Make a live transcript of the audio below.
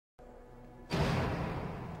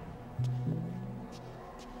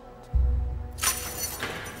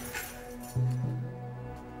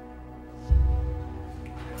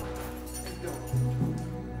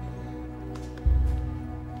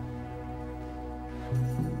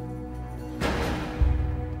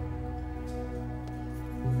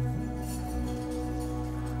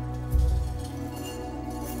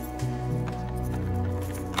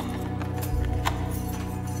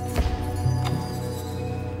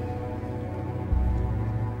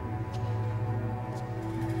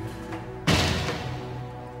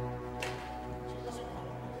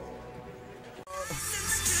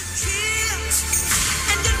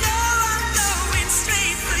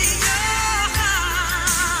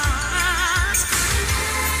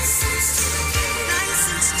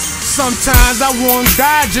Sometimes I wanna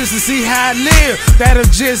die just to see how I live. That'll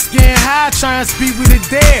just getting high, trying to speak with the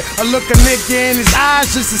dead. I look a nigga in his eyes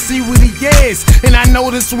just to see what he is. And I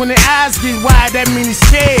notice when the eyes get wide, that mean he's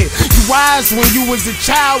scared. You wise when you was a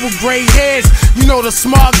child with gray hairs. You know the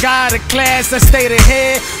smart guy of the class that stayed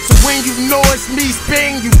ahead. So when you know it's me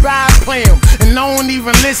spitting, you vibe play him. And I don't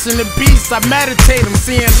even listen to beats, I meditate him.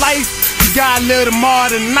 Seeing life, you gotta live them all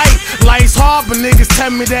tonight. Life's hard, but niggas tell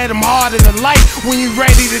me that I'm harder than life. When you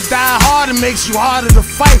ready to die hard, it makes you harder to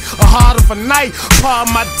fight, or harder for night. Part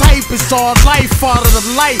of my type, it's all life, part of the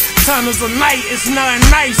light. Tunnels of night, it's nothing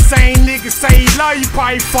nice. Same niggas say he love you,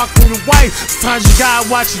 probably fucking your wife. Sometimes you gotta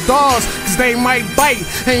watch your dogs, cause they might bite.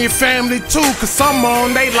 And your family too, cause some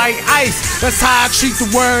on they like ice. That's how I treat the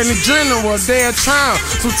word in general, they're trying.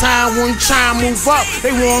 Sometimes when you try and move up,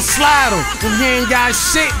 they won't slide them. When you ain't got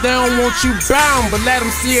shit, they don't want you bound. But let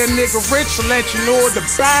them see a nigga rich and let you know the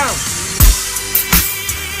bound.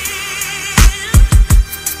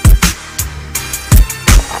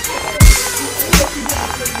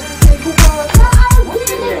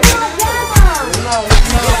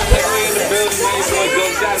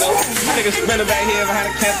 Nigga Spinna back here behind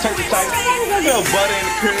the camp turkey type. Little butter in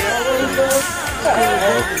the crib.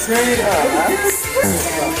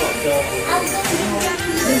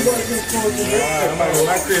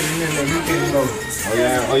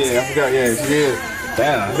 Oh yeah, I forgot. Yeah, she is.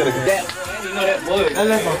 Damn, I could've that. You know that boy. I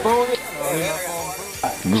left my phone.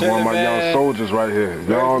 This is one of my young soldiers right here.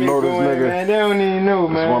 Y'all don't know this nigga. Man, they don't even know,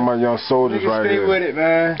 man. This is one of my young soldiers right here. Stay with it,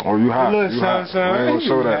 man. Oh, you hot. You hot. I ain't gonna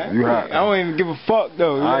show that. You hot. I don't even give a fuck,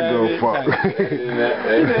 though. I give a fuck. Yeah.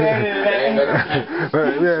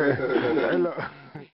 Hey, look.